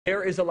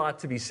There is a lot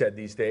to be said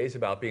these days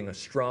about being a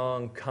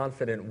strong,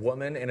 confident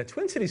woman, and a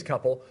Twin Cities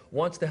couple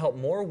wants to help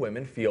more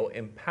women feel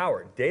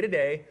empowered day to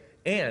day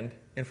and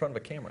in front of a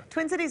camera.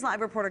 Twin Cities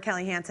Live reporter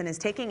Kelly Hansen is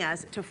taking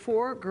us to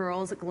 4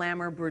 Girls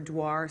Glamour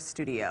Boudoir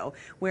studio,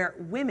 where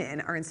women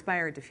are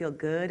inspired to feel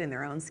good in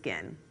their own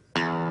skin.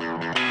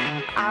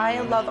 I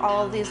love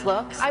all of these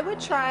looks. I would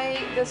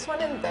try this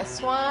one and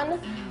this one,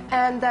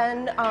 and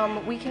then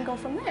we can go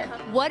from there.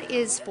 What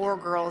is 4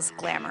 Girls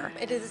Glamour?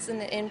 It is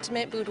an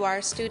intimate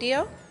boudoir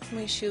studio.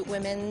 We shoot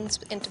women's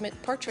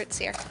intimate portraits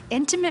here.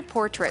 Intimate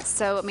portraits,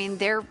 so I mean,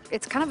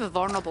 it's kind of a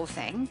vulnerable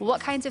thing. What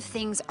kinds of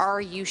things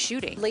are you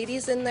shooting?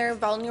 Ladies in their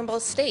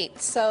vulnerable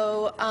state,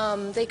 so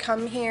they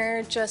come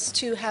here just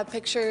to have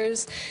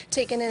pictures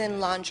taken in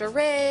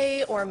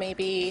lingerie or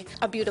maybe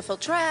a beautiful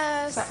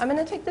dress. So I'm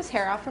going to take this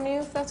hair off from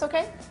you, if that's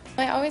okay.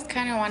 I always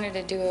kind of wanted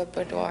to do a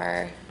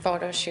boudoir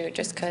photo shoot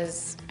just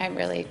because I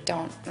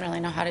don't really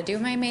know how to do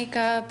my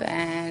makeup,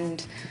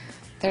 and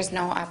there's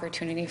no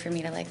opportunity for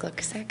me to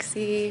look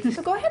sexy.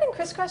 So go ahead and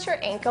crisscross your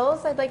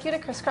ankles. I'd like you to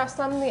crisscross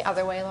them the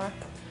other way, Laura.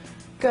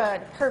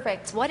 Good,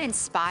 perfect. What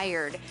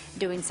inspired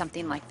doing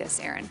something like this,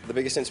 Aaron? The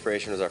biggest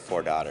inspiration was our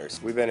 4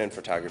 daughters. We've been in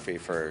photography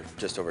for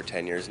just over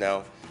 10 years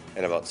now,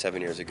 and about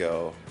 7 years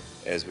ago,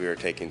 as we were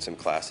taking some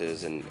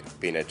classes and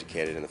being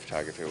educated in the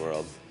photography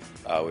world,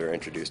 we were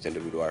introduced into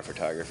boudoir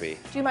photography.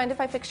 Do you mind if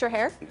I fix your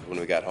hair? When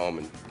we got home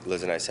and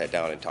Liz and I sat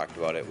down and talked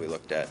about it, we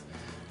looked at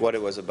what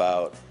it was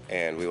about,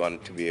 and we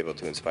wanted to be able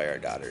to inspire our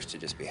daughters to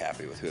just be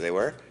happy with who they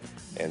were.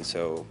 And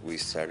so we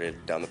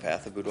started down the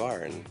path of boudoir,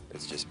 and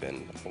it's just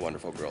been a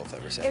wonderful growth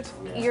ever since.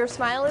 If your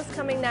smile is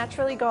coming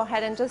naturally, go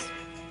ahead and just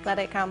let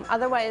it come.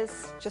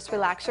 Otherwise, just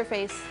relax your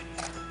face.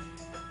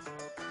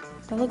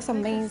 That looks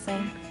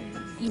amazing.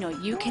 You know,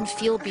 you can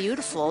feel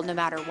beautiful no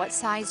matter what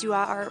size you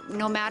are,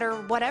 no matter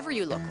whatever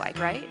you look like,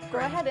 right? Go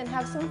ahead and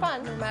have some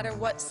fun. No matter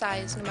what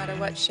size, no matter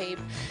what shape,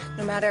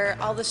 no matter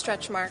all the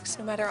stretch marks,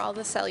 no matter all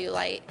the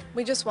cellulite.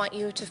 We just want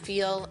you to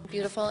feel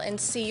beautiful and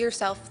see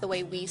yourself the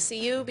way we see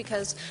you,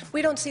 because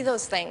we don't see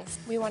those things.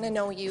 We want to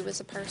know you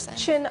as a person.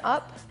 Chin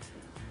up.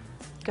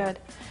 Good.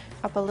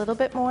 Up a little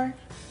bit more.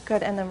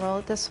 Good, and then roll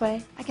it this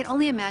way. I can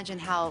only imagine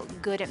how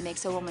good it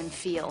makes a woman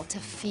feel to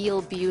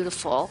feel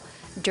beautiful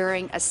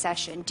during a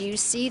session. Do you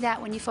see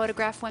that when you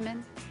photograph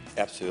women?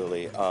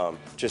 Absolutely.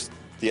 Just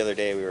the other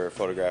day we were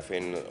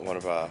photographing one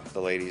of the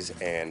ladies,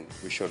 and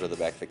we showed her the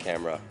back of the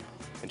camera,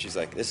 and she's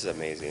like, "This is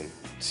amazing.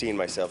 Seeing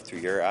myself through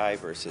your eye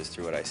versus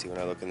through what I see when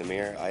I look in the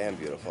mirror, I am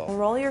beautiful."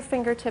 Roll your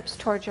fingertips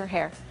towards your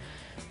hair.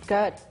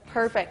 Good,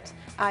 perfect.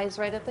 Eyes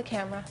right at the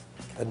camera.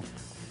 Good.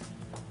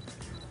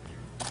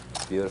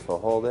 Beautiful,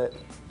 hold it.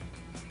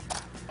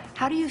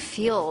 How do you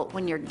feel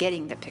when you're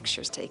getting the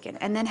pictures taken?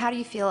 And then how do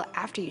you feel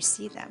after you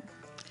see them?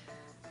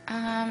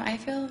 I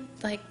feel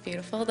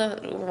beautiful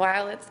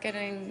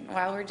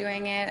while we're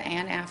doing it,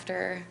 and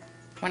after,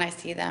 when I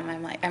see them,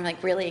 I'm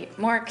really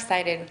more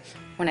excited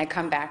when I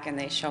come back and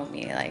they show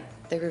me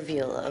the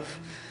reveal of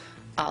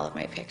all of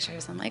my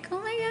pictures. I'm like, oh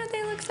my God,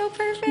 they look so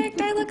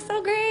perfect. I look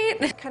so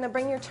great. Kind of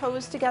bring your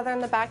toes together in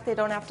the back. They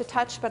don't have to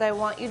touch, but I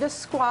want you to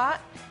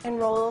squat and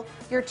roll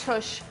your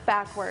tush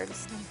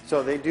backwards.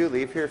 So they do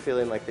leave here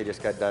feeling like they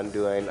just got done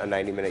doing a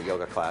 90-minute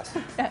yoga class.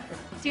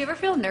 Do you ever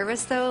feel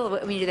nervous though?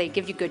 I mean, do they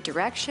give you good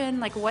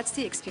direction? What's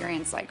the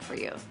experience like for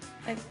you?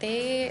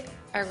 They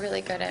are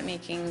really good at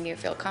making you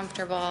feel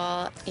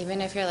comfortable.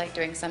 Even if you're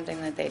doing something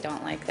that they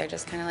don't like, they're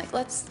just kind of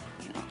let's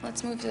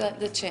move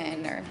the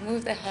chin or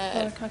move the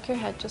head. Cock your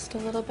head just a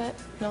little bit.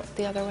 No,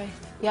 the other way.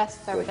 Yes,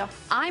 there we go.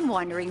 I'm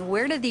wondering,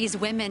 where do these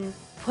women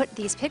put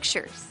these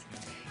pictures?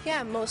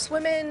 Yeah, most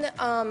women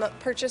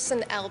purchase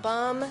an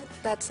album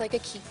that's like a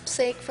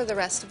keepsake for the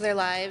rest of their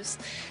lives.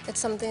 It's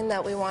something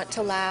that we want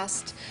to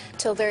last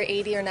till they're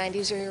 80 or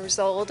 90 years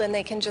old, and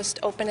they can just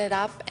open it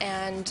up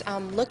and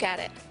look at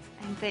it.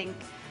 And think,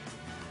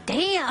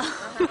 damn,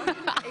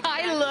 Exactly.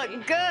 I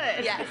look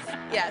good. Yes,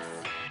 yes.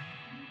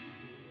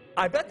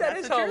 I bet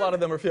that's how a lot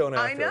of them are feeling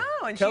after. I know,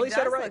 and Kelly she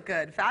said does it right. look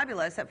good.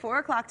 Fabulous. At 4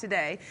 o'clock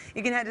today,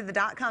 you can head to the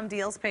 .com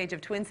deals page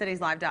of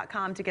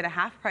TwinCitiesLive.com to get a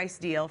half-price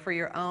deal for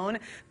your own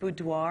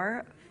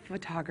boudoir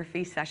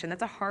photography session.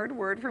 That's a hard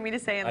word for me to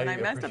say, and then I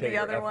messed up the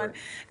other one.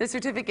 The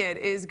certificate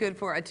is good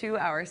for a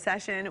 2-hour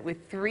session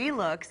with 3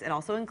 looks. It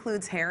also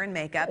includes hair and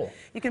makeup. Cool.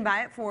 You can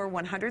buy it for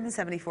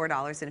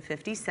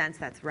 $174.50.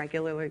 That's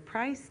regularly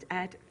priced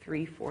at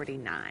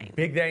 $349.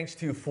 Big thanks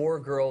to 4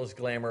 Girls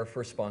Glamour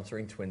for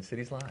sponsoring Twin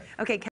Cities Live. Okay.